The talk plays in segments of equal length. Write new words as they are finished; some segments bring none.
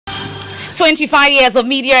25 years of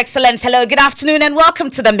media excellence. Hello, good afternoon, and welcome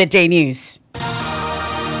to the Midday News.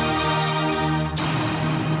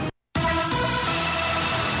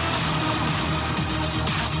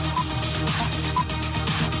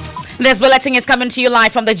 This bulletin is coming to you live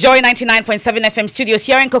from the Joy 99.7 FM studios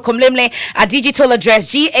here in Kokomlemle. Our digital address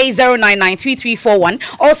GA0993341.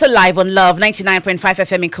 Also live on Love 99.5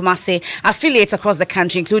 FM in Kumasi. Affiliates across the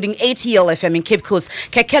country, including ATL FM in Cape Coast,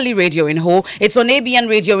 Kekeli Radio in Ho. It's on ABN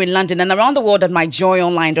Radio in London and around the world at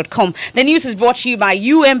myjoyonline.com. The news is brought to you by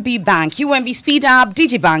UMB Bank, UMB Speed Up,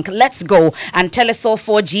 Digibank, Let's Go, and Telesol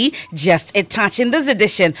 4G. Just a touch. In this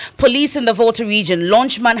edition, police in the Volta region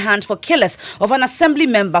launched manhunt for killers of an assembly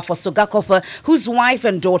member for Sogakofa, whose wife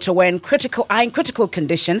and daughter were in critical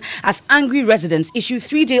condition, as angry residents issued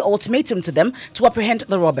 3-day ultimatum to them to apprehend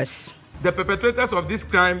the robbers. The perpetrators of this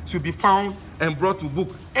crime should be found and brought to book.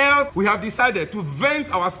 Else, we have decided to vent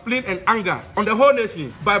our spleen and anger on the whole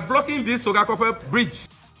nation by blocking this Sogakofa bridge.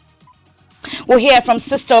 We'll hear from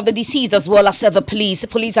sister of the deceased as well as the police. The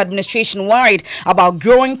police administration worried about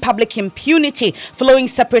growing public impunity following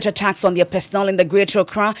separate attacks on their personnel in the Greater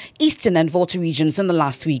Accra, Eastern and Volta regions in the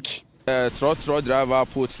last week. The truck driver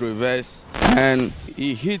put reverse and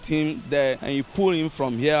he hit him there and he pulled him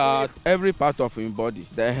from here out, every part of his body.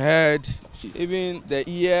 The head, even the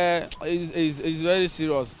ear is very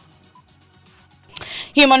serious.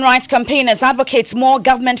 Human rights campaigners advocates more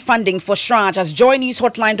government funding for Shraj as Joy News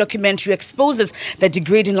Hotline documentary exposes the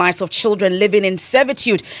degrading lives of children living in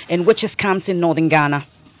servitude in witches' camps in northern Ghana.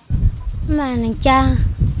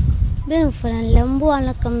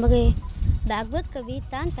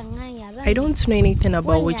 I don't know anything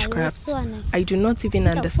about witchcraft. I do not even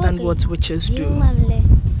understand what witches do.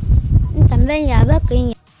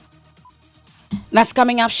 That's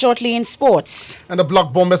coming up shortly in sports. And the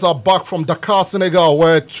Black Bombers are back from Dakar, Senegal,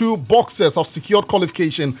 where 2 boxers have secured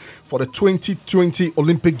qualification for the 2020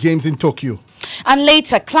 Olympic Games in Tokyo. And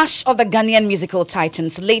later, clash of the Ghanaian musical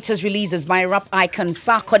titans. Latest releases by rap icon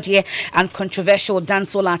Sarkodie and controversial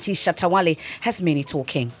dancehall artist Shatawale has many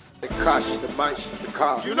talking. The cash, the match, the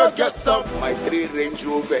car. You not get some. My 3 Range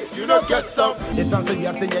Rovers. You not get some.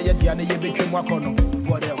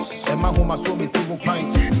 What else? My home, I saw me single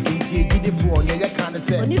pint.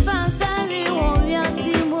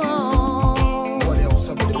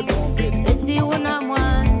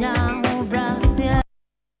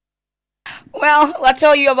 Well, I'll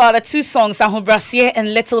tell you about the 2 songs, Sahu Brassier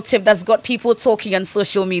and Little Tip, that's got people talking on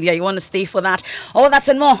social media. You want to stay for that? All that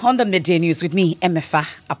and more on the Midday News with me, Emefa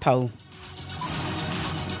Apawu.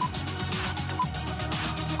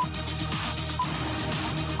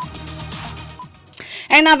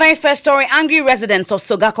 And our very first story, angry residents of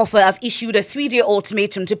Sogakofa have issued a 3-day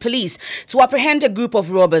ultimatum to police to apprehend a group of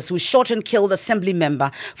robbers who shot and killed assembly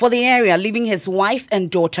member for the area, leaving his wife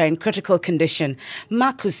and daughter in critical condition.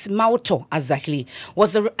 Marcus Mauto Azakli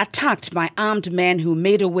was attacked by armed men who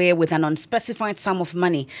made away with an unspecified sum of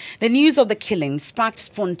money. The news of the killing sparked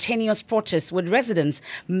spontaneous protests, with residents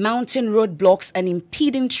mounting roadblocks and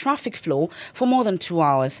impeding traffic flow for more than 2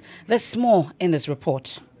 hours. There's more in this report.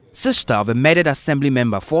 Sister of a murdered assembly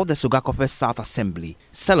member for the Sogakofa South Assembly,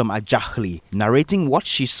 Salom Ajahli, narrating what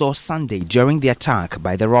she saw Sunday during the attack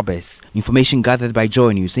by the robbers. Information gathered by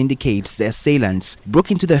Joy News indicates the assailants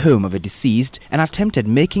broke into the home of a deceased and attempted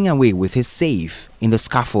making away with his safe. In the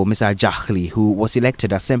scuffle, Mr. Ajahli, who was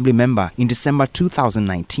elected assembly member in December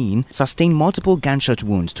 2019, sustained multiple gunshot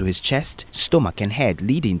wounds to his chest, stomach and head,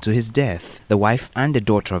 leading to his death. The wife and the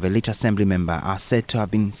daughter of a late assembly member are said to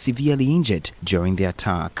have been severely injured during the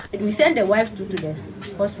attack. We sent the wife to the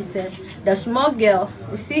hospital. The small girl,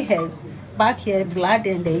 we see her back here, blood,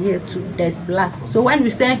 and the ear too, there's blood. So when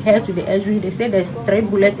we sent her to the surgery, they said there's 3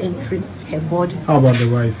 bullets entering her body. How about the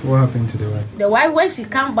wife? What happened to the wife? The wife, when she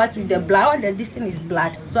come back with the blood, the distance is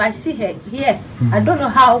blood. So I see her here. I don't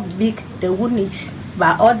know how big the wound is,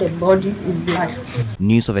 but all the body is blood.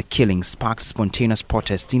 News of a killing sparked spontaneous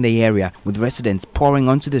protests in the area, with residents pouring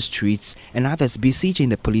onto the streets and others besieging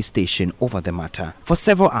the police station over the matter. For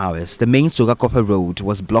several hours, the main Sogakofa road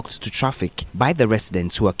was blocked to traffic by the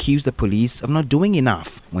residents, who accused the police of not doing enough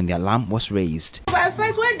when the alarm was raised. Well,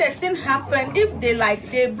 first, when the thing happened, if they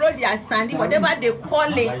brought their standing, whatever they call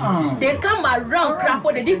it, they come around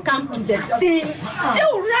Crapo, they didn't come to the scene. They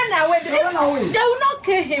will run away. They will not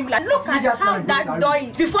kill him. Like, look at how that door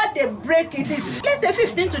is. Before they break it, let's say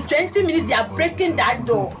 15 to 20 minutes, they are breaking that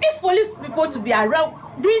door. If police people to be around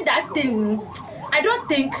doing that thing, I don't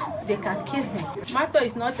think they can kill him. Mato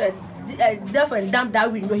is not a deaf and dumb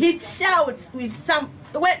that we know. He shouts with some.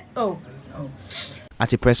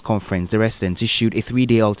 At a press conference, the residents issued a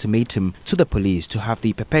 3-day ultimatum to the police to have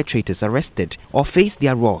the perpetrators arrested or face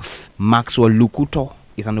their wrath. Maxwell Lukuto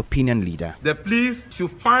is an opinion leader. The police should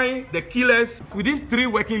find the killers within 3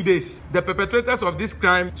 working days. The perpetrators of this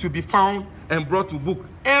crime should be found and brought to book.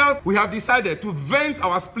 Else, we have decided to vent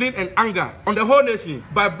our spleen and anger on the whole nation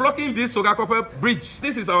by blocking this Sogakope bridge.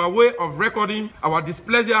 This is our way of recording our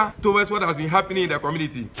displeasure towards what has been happening in the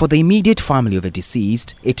community. For the immediate family of the deceased,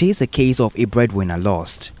 it is a case of a breadwinner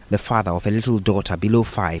lost, the father of a little daughter below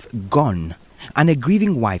 5 gone, and a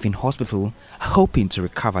grieving wife in hospital hoping to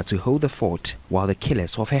recover to hold the fort while the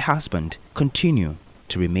killers of her husband continue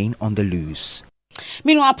to remain on the loose.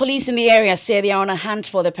 Meanwhile, police in the area say they are on a hunt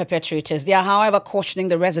for the perpetrators. They are, however, cautioning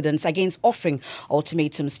the residents against offering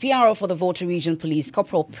ultimatums. PRO for the Volta Region Police,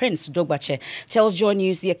 Corporal Prince Dogbache, tells Joy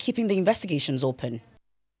News they are keeping the investigations open.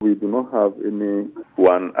 We do not have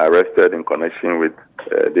anyone arrested in connection with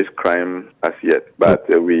this crime as yet, but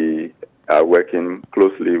we are working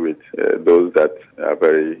closely with those that are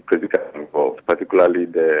very critically involved, particularly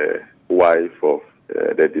the wife of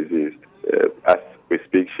the deceased. As we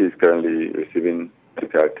speak, she is currently receiving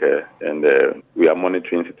medical care, and we are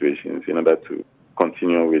monitoring situations in order to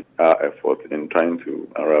continue with our effort in trying to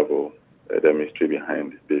unravel the mystery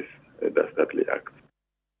behind this dastardly act.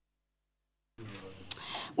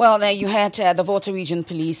 Well, there you had the Volta Region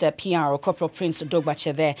Police PRO, Corporal Prince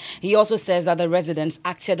Dogbache there. He also says that the residents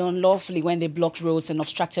acted unlawfully when they blocked roads and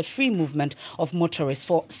obstructed free movement of motorists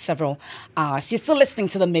for several hours. You're still listening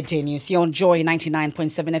to the Midday News here on Joy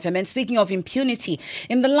 99.7 FM. And speaking of impunity,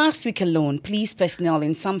 in the last week alone, police personnel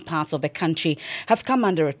in some parts of the country have come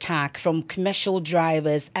under attack from commercial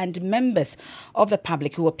drivers and members of the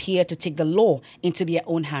public who appear to take the law into their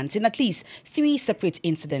own hands. In at least 3 separate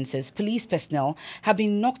incidences, police personnel have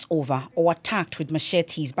been knocked over or attacked with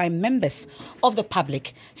machetes by members of the public,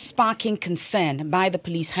 sparking concern by the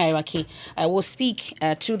police hierarchy. We'll speak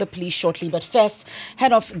to the police shortly, but first,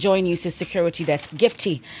 head of Joy News' security desk,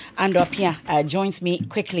 Gifty Andropia, joins me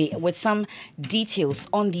quickly with some details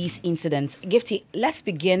on these incidents. Gifty, let's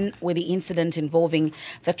begin with the incident involving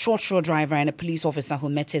the trotro driver and a police officer who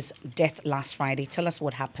met his death last Friday. Tell us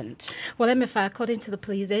what happened. Well, Emefa, according to the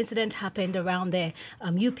police, the incident happened around the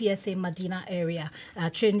UPSA Medina area,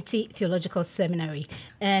 Trinity Theological Seminary,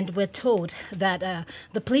 and we're told that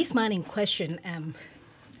the policeman in question,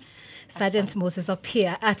 Sergeant Moses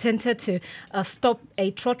Opia, attempted to stop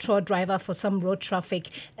a trotro driver for some road traffic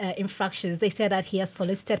infractions. They said that he has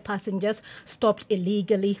solicited passengers, stopped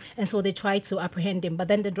illegally, and so they tried to apprehend him. But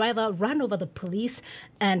then the driver ran over the police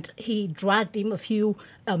and he dragged him a few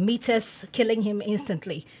meters, killing him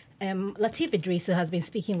instantly. Latif Idrisu has been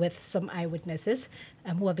speaking with some eyewitnesses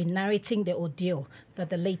who have been narrating the ordeal that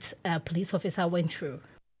the late police officer went through.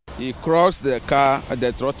 He crossed the car,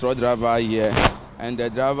 the trotro driver here, and the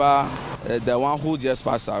driver, the one who just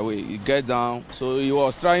passed away, he get down. So he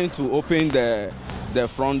was trying to open the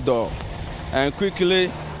front door, and quickly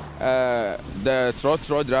the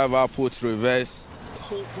trotro driver put reverse.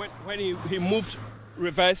 So when he moved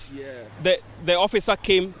reverse, the officer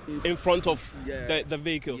came in front of the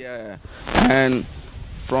vehicle. Yeah, and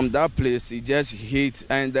from that place he just hit,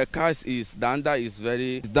 and the car is the under is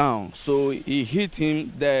very down, so he hit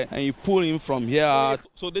him there and he pulled him from here.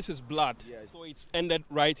 So this is blood. Yes. So it's ended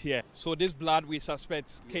right here. So this blood we suspect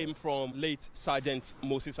came from late Sergeant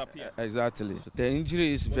Moses Apia. Exactly. So the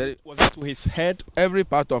injury is very. Was it to his head? Every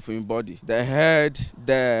part of his body. The head,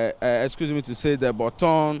 the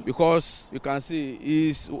bottom, because you can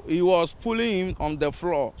see he was pulling him on the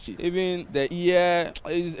floor. Even the ear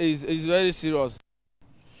is very serious.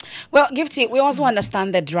 Well, Gifty, we also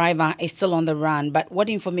understand the driver is still on the run, but what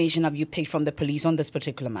information have you picked from the police on this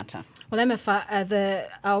particular matter? Well, Emefa,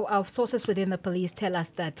 our sources within the police tell us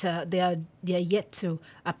that they are yet to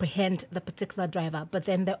apprehend the particular driver, but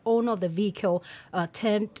then the owner of the vehicle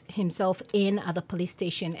turned himself in at the police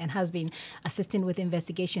station and has been assisting with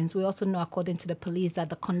investigations. We also know, according to the police, that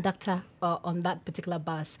the conductor on that particular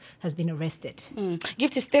bus has been arrested.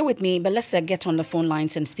 Gifty, stay with me, but let's get on the phone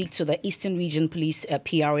lines and speak to the Eastern Region Police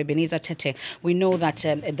PRO, Ebenezer Tete. We know that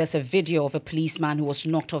there's a video of a policeman who was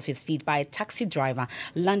knocked off his feet by a taxi driver,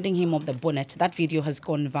 landing him off the bonnet. That video has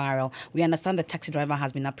gone viral. We understand the taxi driver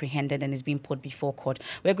has been apprehended and is being put before court.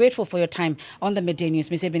 We're grateful for your time on the Midday News.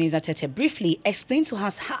 Ms. Ebenezer Tete, briefly explain to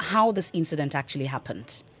us how this incident actually happened.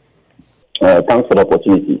 Thanks for the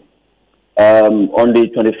opportunity. On the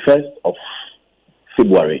 21st of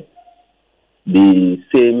February, the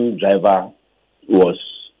same driver was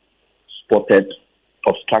spotted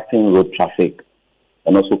obstructing road traffic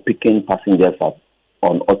and also picking passengers up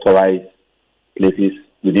on unauthorized places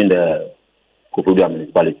within the Koforidua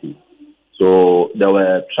municipality. So there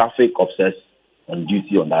were traffic officers on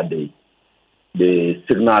duty on that day. They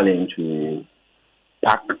signaled him to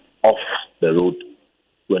park off the road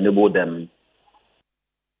to enable them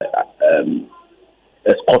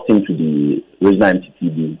escort him to the regional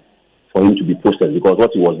MTTB for him to be processed, because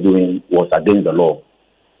what he was doing was against the law.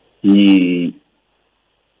 He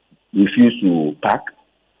refused to park,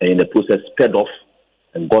 and in the process sped off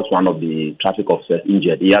and got one of the traffic officers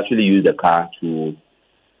injured. He actually used the car to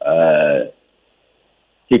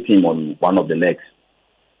hit him on one of the legs.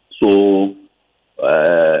 So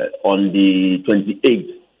on the 28th,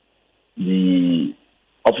 the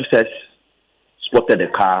officers spotted the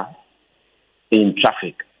car in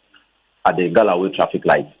traffic at the Galloway traffic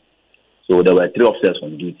light. So there were 3 officers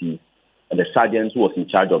on duty, and the sergeant who was in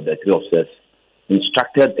charge of the 3 officers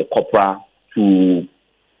instructed the corporal to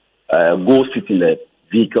go sit in the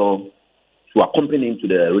vehicle to accompany him to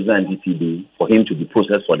the regional NDTB for him to be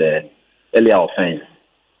processed for the earlier offense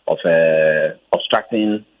of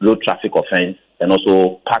obstructing road traffic offense and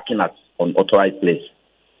also parking at unauthorized place.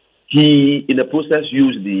 He, in the process,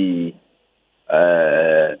 used the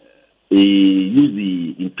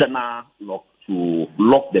internal lock to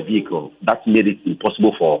lock the vehicle. That made it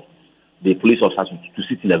impossible for the police officers to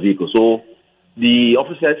sit in the vehicle. So the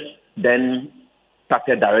officers then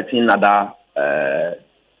started directing other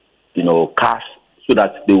cars so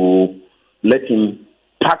that they will let him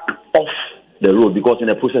park off the road, because in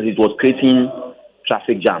the process it was creating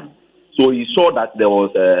traffic jam. So he saw that there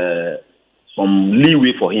was some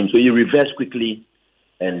leeway for him, so he reversed quickly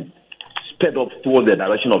and sped up towards the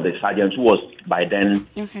direction of the sergeant, who was by then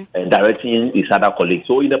directing his other colleagues.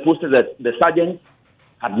 So in the process, the sergeant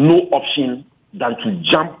had no option than to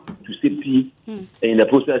jump to safety, and in the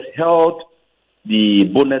process held the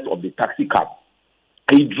bonnet of the taxi cab.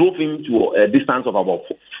 He drove him to a distance of about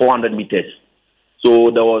 400 meters.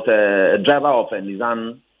 So there was a driver of a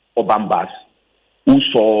Nissan urban bus who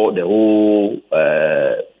saw the whole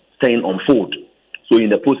thing unfold. So in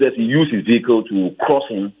the process, he used his vehicle to cross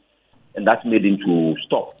him, and that made him to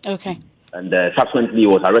stop. Okay. And subsequently, he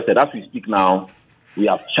was arrested. As we speak now, we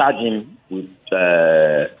have charged him with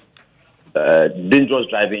dangerous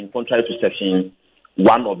driving, contrary to Section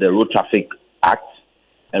 1 of the Road Traffic Act,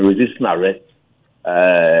 and resisting arrest,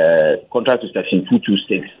 contrary to Section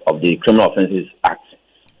 226 of the Criminal Offences Act.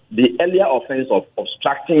 The earlier offense of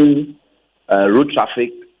obstructing road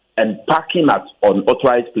traffic and parking at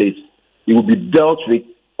unauthorized place, it will be dealt with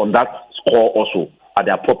on that score also at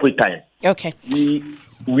the appropriate time. Okay.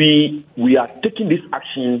 We are taking this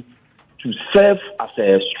action to serve as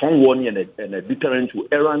a strong warning and a deterrent to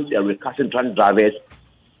errant and recalcitrant drivers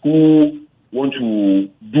who want to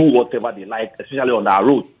do whatever they like, especially on our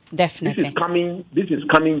road. Definitely. This is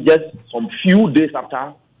coming just some few days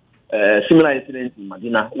after a similar incident in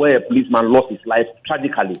Medina, where a policeman lost his life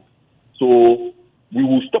tragically. So we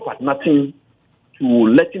will stop at nothing to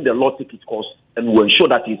letting the law take its course, and we will ensure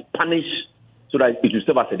that it's punished so that it will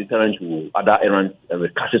serve as a deterrent to other errant and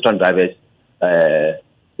recalcitrant drivers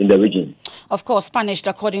in the region. Of course, punished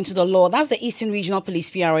according to the law. That's the Eastern Regional Police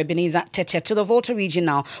PRO Ebenezer Tete. To the Volta region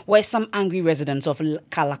now, where some angry residents of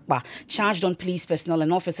Kalakba charged on police personnel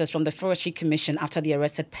and officers from the Forestry Commission after they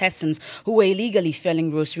arrested persons who were illegally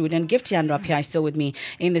felling Rose Road. And Gifty Andropia is still with me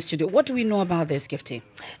in the studio. What do we know about this, Gifty?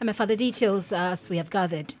 For the details, as we have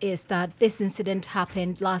gathered, is that this incident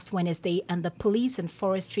happened last Wednesday, and the police and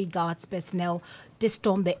forestry guards personnel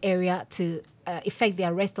stormed the area to effect the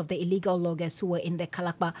arrest of the illegal loggers who were in the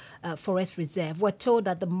Kalakba Forest Reserve. We're told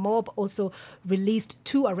that the mob also released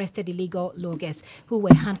 2 arrested illegal loggers who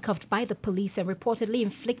were handcuffed by the police and reportedly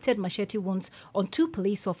inflicted machete wounds on 2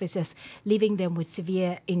 police officers, leaving them with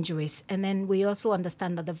severe injuries. And then we also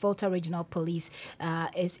understand that the Volta Regional Police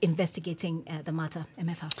is investigating the matter.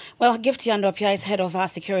 Emefa. Well, Gifty Andropia is head of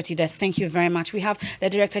our security desk. Thank you very much. We have the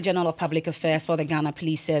Director General of Public Affairs for the Ghana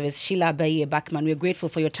Police Service, Sheila Baye-Bachman. We're grateful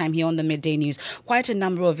for your time here on the Midday News. Quite a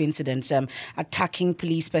number of incidents attacking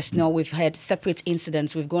police personnel. We've had separate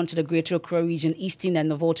incidents. We've gone to the Greater Accra region, Eastern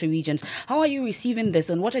and the Volta regions. How are you receiving this,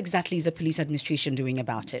 and what exactly is the police administration doing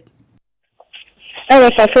about it?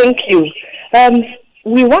 Emefa, thank you.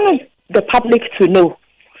 We want the public to know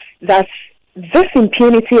that this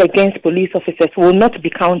impunity against police officers will not be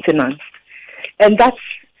countenanced, and that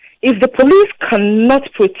if the police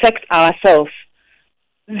cannot protect ourselves,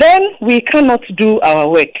 then we cannot do our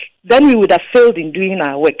work. Then we would have failed in doing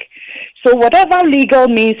our work. So whatever legal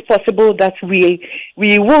means possible that we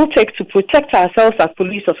will take to protect ourselves as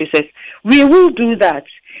police officers, we will do that.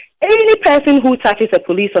 Any person who touches a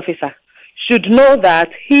police officer should know that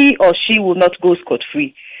he or she will not go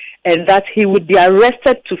scot-free, and that he would be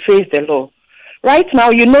arrested to face the law. Right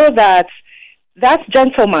now, you know that that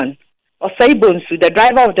gentleman, Osei Bonsu, the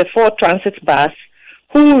driver of the Ford Transit bus,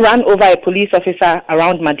 who ran over a police officer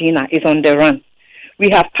around Medina is on the run. We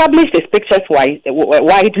have published his pictures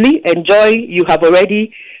widely, and Joy, you have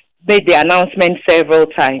already made the announcement several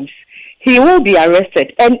times. He will be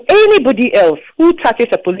arrested, and anybody else who touches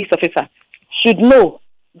a police officer should know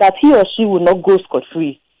that he or she will not go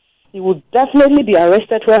scot-free. He will definitely be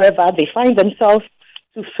arrested wherever they find themselves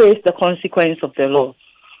to face the consequence of the law.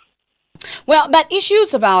 Well, but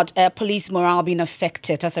issues about police morale being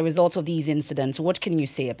affected as a result of these incidents, what can you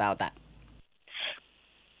say about that?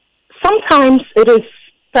 Sometimes it is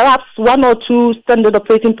perhaps one or two standard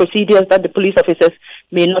operating procedures that the police officers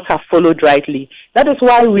may not have followed rightly. That is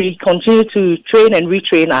why we continue to train and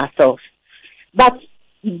retrain ourselves. But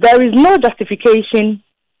there is no justification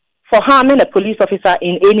for harming a police officer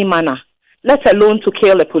in any manner, let alone to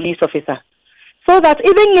kill a police officer. So that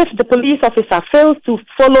even if the police officer fails to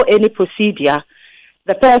follow any procedure,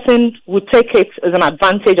 the person would take it as an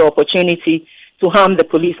advantage or opportunity to harm the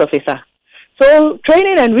police officer. So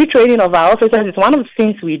training and retraining of our officers is one of the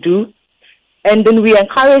things we do, and then we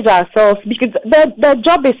encourage ourselves because the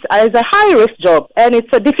job is a high-risk job, and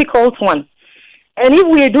it's a difficult one. And if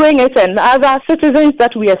we are doing it and other citizens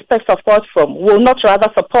that we expect support from will not rather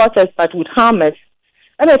support us but would harm us,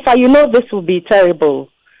 and so this will be terrible.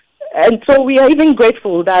 And so we are even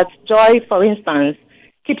grateful that Joy, for instance,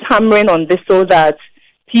 keeps hammering on this so that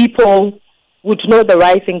people would know the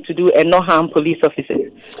right thing to do and not harm police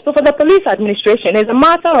officers. So for the police administration, it's a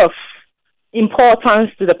matter of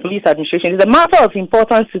importance to the police administration. It's a matter of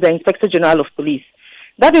importance to the Inspector General of Police.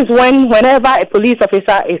 That is whenever a police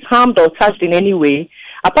officer is harmed or touched in any way,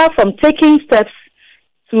 apart from taking steps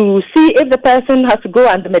to see if the person has to go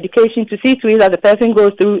under medication, to see to it that the person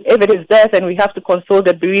goes through, if it is death and we have to console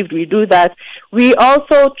the bereaved, we do that. We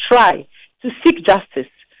also try to seek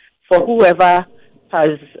justice for whoever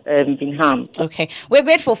has been harmed. Okay. We're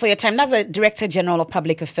grateful for your time. That's the Director General of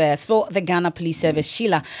Public Affairs for the Ghana Police Service,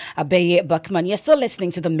 Sheila Abeye Buckman. You're still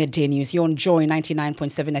listening to the Midday News. You're on Joy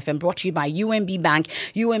 99.7 FM, brought to you by UMB Bank,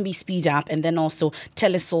 UMB Speed Up, and then also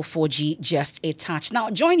Telesol 4G Just a Touch. Now,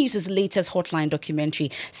 Joy News' latest Hotline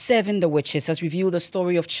documentary, Serving the Witches, has revealed the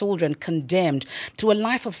story of children condemned to a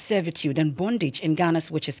life of servitude and bondage in Ghana's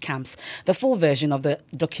witches' camps. The full version of the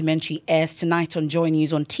documentary airs tonight on Joy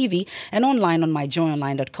News on TV and online on myjoyonline.com.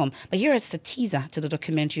 But here is the teaser to the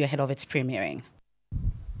documentary ahead of its premiering.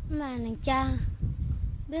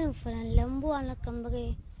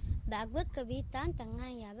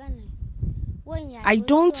 I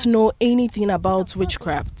don't know anything about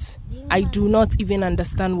witchcraft. I do not even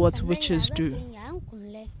understand what witches do.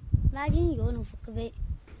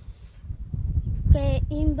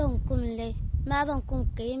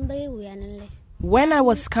 When I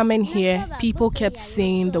was coming here, people kept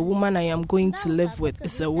saying the woman I am going to live with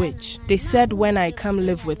is a witch. They said when I come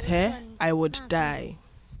live with her, I would die.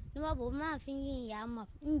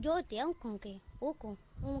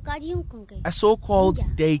 A so-called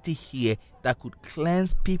deity here that could cleanse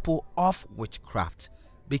people of witchcraft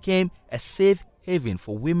became a safe haven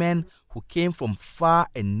for women who came from far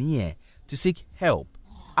and near to seek help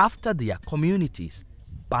after their communities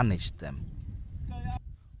banished them.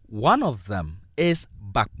 One of them is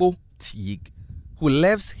Bakpo Tig, who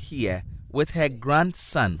lives here with her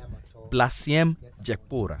grandson, Blasiem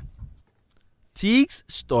Jekpora. Tig's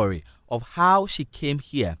story of how she came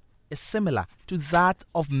here is similar to that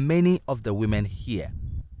of many of the women here.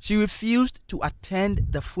 She refused to attend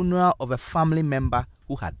the funeral of a family member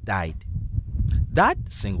who had died. That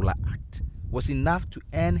singular act was enough to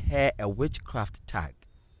earn her a witchcraft tag.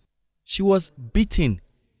 She was beaten,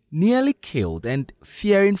 nearly killed, and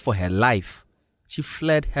fearing for her life, she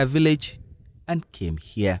fled her village and came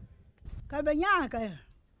here.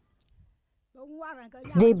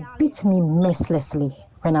 They beat me mercilessly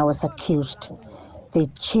when I was accused. They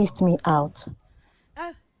chased me out.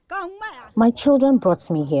 My children brought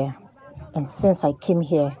me here, and since I came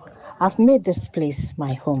here, I've made this place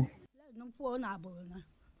my home.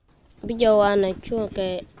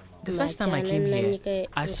 The first time I came here,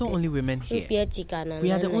 I saw only women here.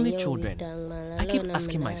 We are the only children. I keep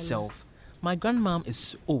asking myself, my grandmom is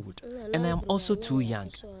old, and I am also too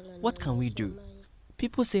young. What can we do?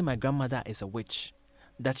 People say my grandmother is a witch,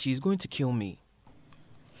 that she is going to kill me.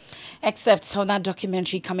 Except on that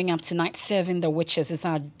documentary coming up tonight, Serving the Witches, is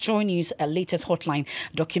our Joy News latest Hotline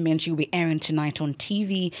documentary will be airing tonight on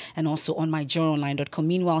TV and also on myjoyonline.com.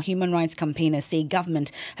 Meanwhile, human rights campaigners say government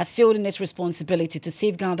has failed in its responsibility to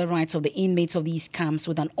safeguard the rights of the inmates of these camps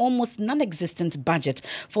with an almost non-existent budget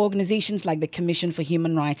for organizations like the Commission for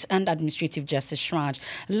Human Rights and Administrative Justice, SHRAJ.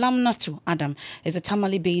 Lamnatu Adam is a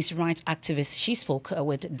Tamale-based rights activist. She spoke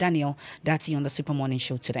with Daniel Dati on the Super Morning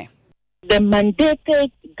Show today. The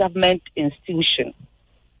mandated government institution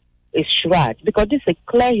is SHRAJ because this is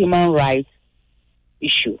a clear human rights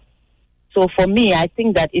issue. So for me, I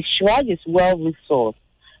think that if SHRAJ is well resourced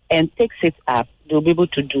and takes it up, they'll be able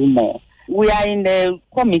to do more. We are in a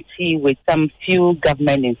committee with some few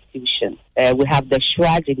government institutions. We have the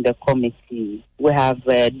SHRAJ in the committee, we have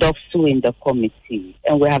DOFSU in the committee,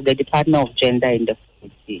 and we have the Department of Gender in the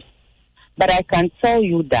committee. But I can tell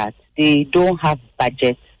you that they don't have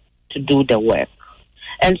budget to do the work.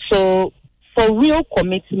 And so for real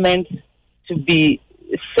commitment to be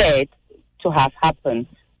said to have happened,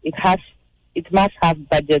 it must have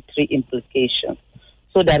budgetary implications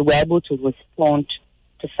so that we're able to respond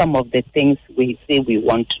to some of the things we say we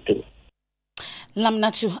want to do.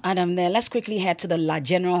 Lamnatu Adam there. Let's quickly head to the La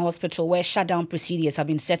General Hospital where shutdown procedures have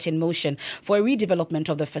been set in motion for a redevelopment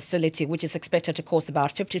of the facility, which is expected to cost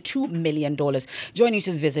about $52 million. Join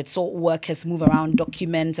News' visit saw workers move around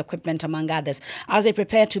documents, equipment, among others, as they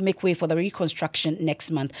prepare to make way for the reconstruction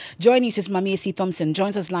next month. Join News' Mamiesi Thompson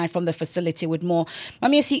joins us live from the facility with more.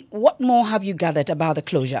 Mamiesi, what more have you gathered about the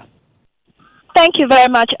closure? Thank you very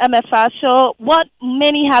much, Emefa. So what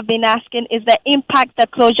many have been asking is the impact the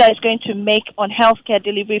closure is going to make on healthcare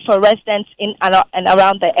delivery for residents in and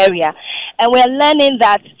around the area. And we're learning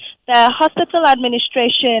that the hospital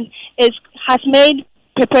administration has made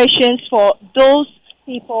preparations for those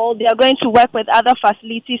people. They are going to work with other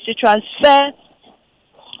facilities to transfer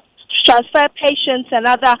patients and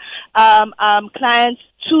other clients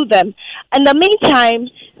to them. In the meantime,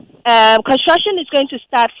 construction is going to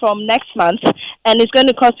start from next month and it's going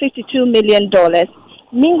to cost $52 million.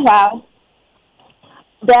 Meanwhile,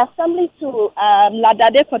 the assembly to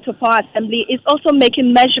Ladade Kotopon Assembly is also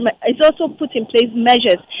put in place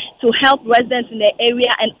measures to help residents in the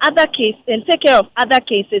area and other cases and take care of other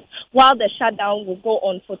cases while the shutdown will go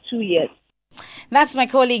on for 2 years. That's my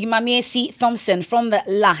colleague Mamiesi Thompson from the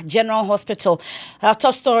La General Hospital. Our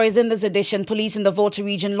top stories in this edition. Police in the Volta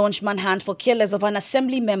region launched manhunt for killers of an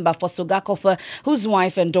assembly member for Sogakofa, whose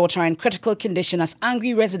wife and daughter are in critical condition as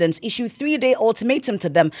angry residents issue 3-day ultimatum to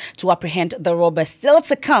them to apprehend the robbers. Still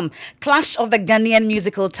to come, clash of the Ghanaian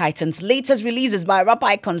musical titans. Latest releases by rap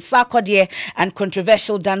icon Sarkodie and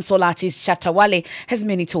controversial dancehall artist Chatawale has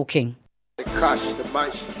many talking. The cash, the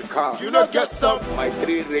manch, the car. You not get some. My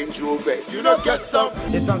 3 Range Rovers. You not get some.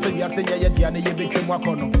 It's something you have to get.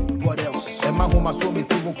 What else? And my home, I saw me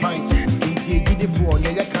single pint. You get it for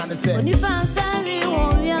you kind of say. When you find Sally,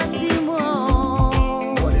 won't you see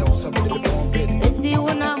more? What else? I'm going to go on bit. Let's see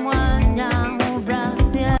when I'm one young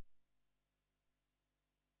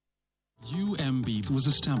UMB was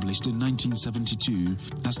established in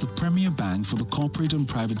 1972 as the premier bank for the corporate and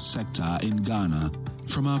private sector in Ghana.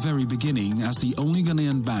 From our very beginning, as the only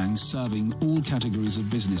Ghanaian bank serving all categories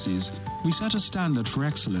of businesses, we set a standard for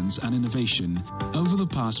excellence and innovation. Over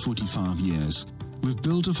the past 45 years, we've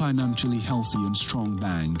built a financially healthy and strong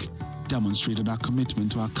bank, demonstrated our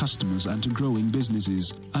commitment to our customers and to growing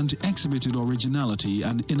businesses, and exhibited originality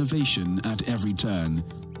and innovation at every turn.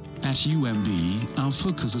 At UMB, our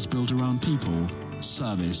focus is built around people,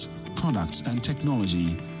 service, products, and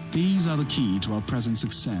technology. These are the key to our present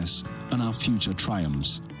success and our future triumphs.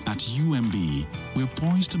 At UMB, we're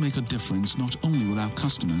poised to make a difference not only with our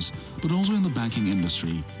customers, but also in the banking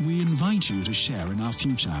industry. We invite you to share in our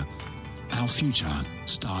future. Our future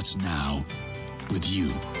starts now with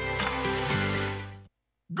you.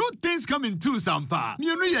 Good things come in two, Sampa.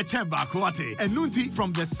 And Nunti,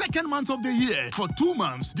 from the second month of the year, for 2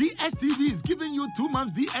 months, DSTV is giving you 2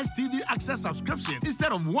 months DSTV access subscription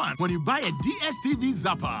instead of 1 when you buy a DSTV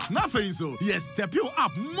Zapper. Nothing so. Yes, step you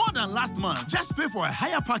up more than last month. Just pay for a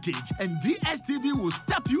higher package and DSTV will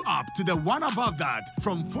step you up to the one above that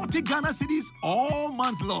from 40 Ghana cedis all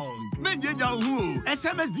month long.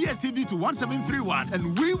 SMS DSTV to 1731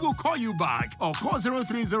 and we will call you back or call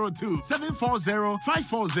 0302 740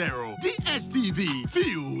 540. DSTV,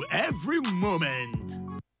 feel every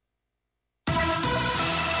moment.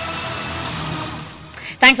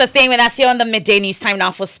 Thanks for staying with us here on the Midday News. Time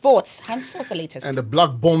now for sports. And what's the latest? And the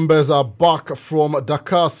Black Bombers are back from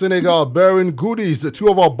Dakar, Senegal, bearing goodies. 2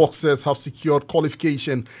 of our boxers have secured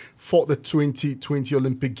qualification for the 2020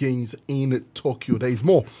 Olympic Games in Tokyo. There is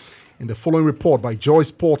more in the following report by Joy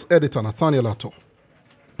Sports editor Nathaniel Atto.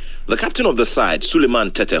 The captain of the side,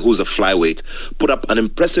 Suleiman Tete, who's a flyweight, put up an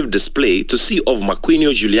impressive display to see off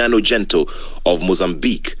Marquinhos Juliano Gento of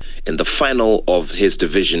Mozambique in the final of his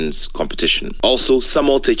division's competition. Also,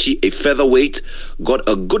 Samuel Techi, a featherweight, got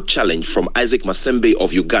a good challenge from Isaac Masembe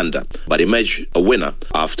of Uganda, but emerged a winner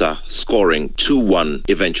after scoring 2-1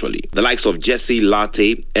 eventually. The likes of Jesse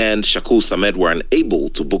Latte and Shakul Samed were unable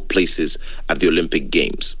to book places at the Olympic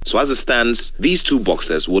Games. So as it stands, these two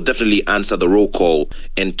boxers will definitely answer the roll call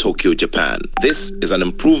in Tokyo, Japan. This is an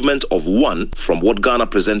improvement of one from what Ghana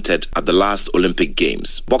presented at the last Olympic Games.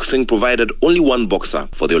 Boxing provided only one boxer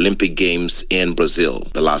for the Olympic Games in Brazil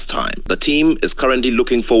the last time. The team is currently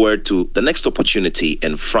looking forward to the next opportunity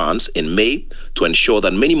in France in May to ensure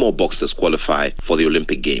that many more boxers qualify for the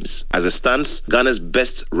Olympic Games. As it stands, Ghana's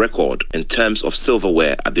best record in terms of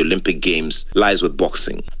silverware at the Olympic Games lies with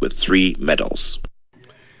boxing, with 3 medals.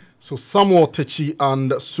 So Samuel Techi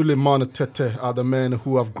and Suleiman Tete are the men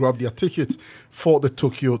who have grabbed their tickets for the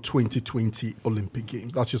Tokyo 2020 Olympic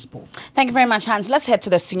Games. That's your sport. Thank you very much, Hans. Let's head to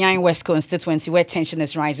the Sunyani West constituency where tension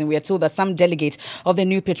is rising. We are told that some delegates of the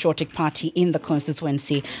New Patriotic Party in the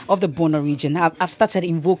constituency of the Bono region have started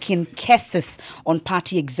invoking curses on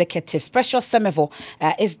party executives. Precious Semevo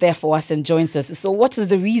is there for us and joins us. So what is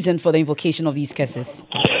the reason for the invocation of these curses?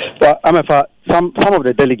 Well, Emefa, some of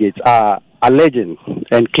the delegates are alleging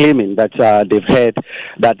and claiming that they've heard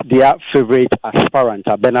that their favorite aspirant,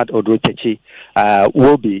 Bernard Odro-Techi,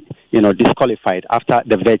 will be, disqualified after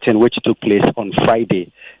the vetting which took place on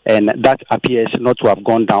Friday, and that appears not to have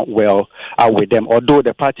gone down well with them. Although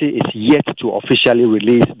the party is yet to officially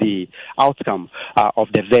release the outcome of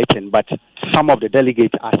the vetting, but some of the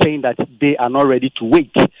delegates are saying that they are not ready to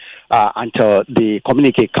wait until the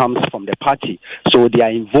communique comes from the party. So they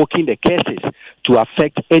are invoking the cases to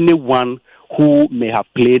affect anyone who may have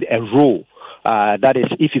played a role. That is,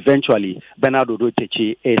 if eventually Bernard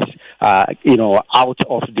Odro-Techi is, out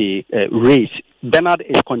of the race. Bernard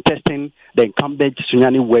is contesting the incumbent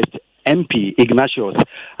Sunyani West MP Ignatius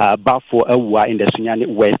Bafo Ewa in the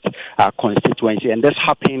Sunyani West constituency, and this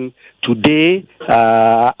happened today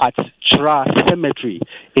at Tra Cemetery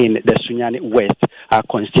in the Sunyani West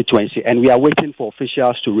constituency, and we are waiting for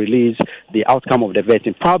officials to release the outcome of the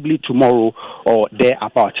vetting, probably tomorrow or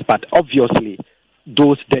thereabout. But obviously,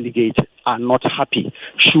 those delegates are not happy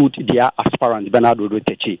should their aspirant Bernard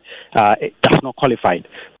Odro-Techi does not qualify.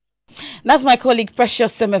 That's my colleague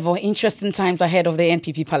Precious Semevo. Interesting times ahead of the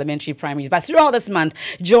NPP parliamentary primaries. But throughout this month,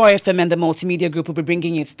 Joy FM and the Multimedia Group will be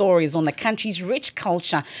bringing you stories on the country's rich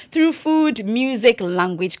culture through food, music,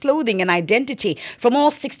 language, clothing, and identity from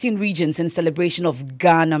all 16 regions in celebration of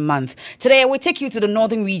Ghana Month. Today, we'll take you to the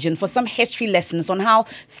northern region for some history lessons on how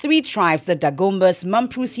 3 tribes, the Dagombas,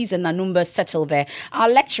 Mamprusis, and Nanumbas, settled there. Our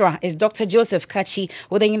lecturer is Dr. Joseph Kachi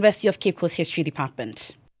with the University of Cape Coast History Department.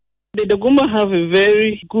 The Dagomba have a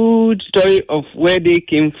very good story of where they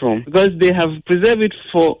came from because they have preserved it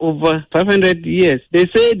for over 500 years. They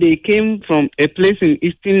say they came from a place in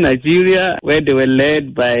eastern Nigeria where they were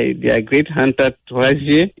led by their great hunter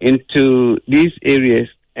Tohaje into these areas.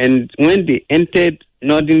 And when they entered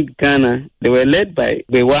northern Ghana, they were led by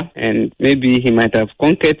Bewa, and maybe he might have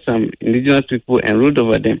conquered some indigenous people and ruled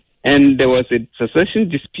over them. And there was a succession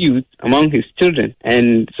dispute among his children.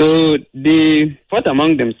 And so they fought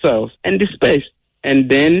among themselves and dispersed.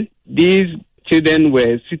 And then these children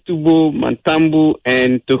were Situbo, Mantambu,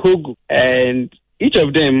 and Tohogu. And each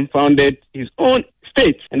of them founded his own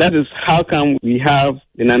state. And that is how come we have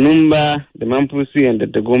the Nanumba, the Mamprusi, and the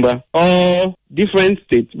Dagomba, all different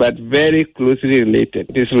states, but very closely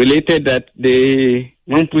related. It is related that the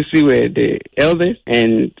Mamprusi were the eldest,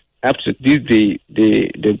 and up to this day,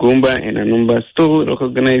 the Gomba and Anumba still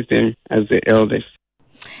recognize them as the eldest.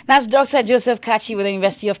 That's Dr. Joseph Kachi with the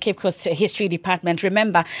University of Cape Coast History Department.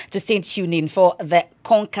 Remember to stay tuned in for the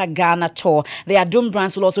Conquer Ghana tour. The Adum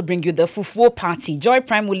brands will also bring you the Fufuo Party. Joy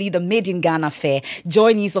Prime will lead the Made in Ghana fair.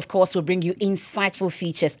 Joy News, of course, will bring you insightful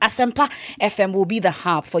features. Asempa FM will be the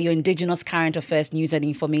hub for your indigenous current affairs news and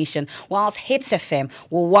information, whilst Hits FM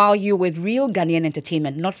will wow you with real Ghanaian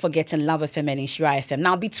entertainment, not forgetting Love FM and Ishira FM.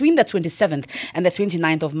 Now, between the 27th and the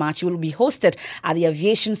 29th of March, you will be hosted at the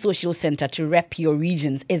Aviation Social Center to rep your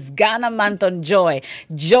regions. It's Ghana Month on Joy.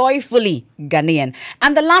 Joyfully Ghanaian.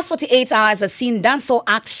 And the last 48 hours have seen dancehall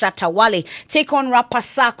act Shatta Wale take on rapper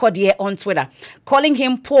Sarkodie on Twitter, calling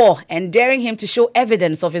him poor and daring him to show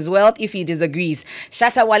evidence of his wealth if he disagrees.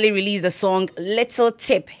 Shatta Wale released the song Little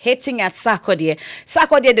Tip, hitting at Sarkodie.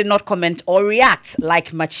 Sarkodie did not comment or react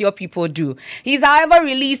like mature people do. He's, however,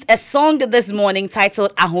 released a song this morning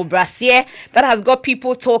titled Ahobrasie that has got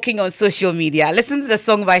people talking on social media. Listen to the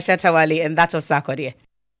song by Shatta Wale and that of Sarkodie.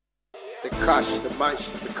 the cash, the manch,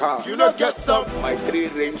 the car. You not get some, my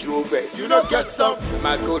 3 Range Rovers. You not get some,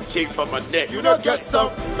 my gold chain from my neck. You not get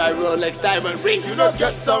some, my Rolex diamond ring. You not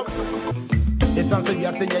get some. It's something you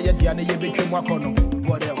have to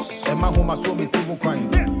what else? And my home, I saw me civil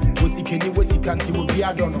crime. What you can't see will be,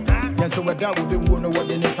 I don't know. And so, without we don't know what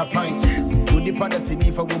the next pint. Would depend on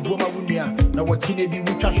if I will go my window. Now, what you need to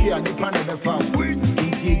be cash here and depend on the farm.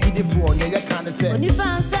 You get it for you, can't say.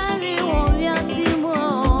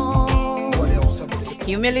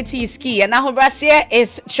 Humility is key, and now Brasia is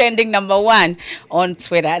trending #1 on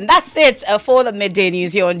Twitter. And that's it for the midday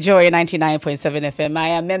news here on Joy 99.7 FM.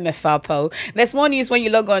 I am Emefa Apawu. There's more news when you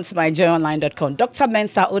log on to myjoyonline.com. Dr.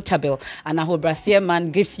 Mensa Otabil and Brasia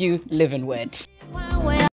man gives you living word.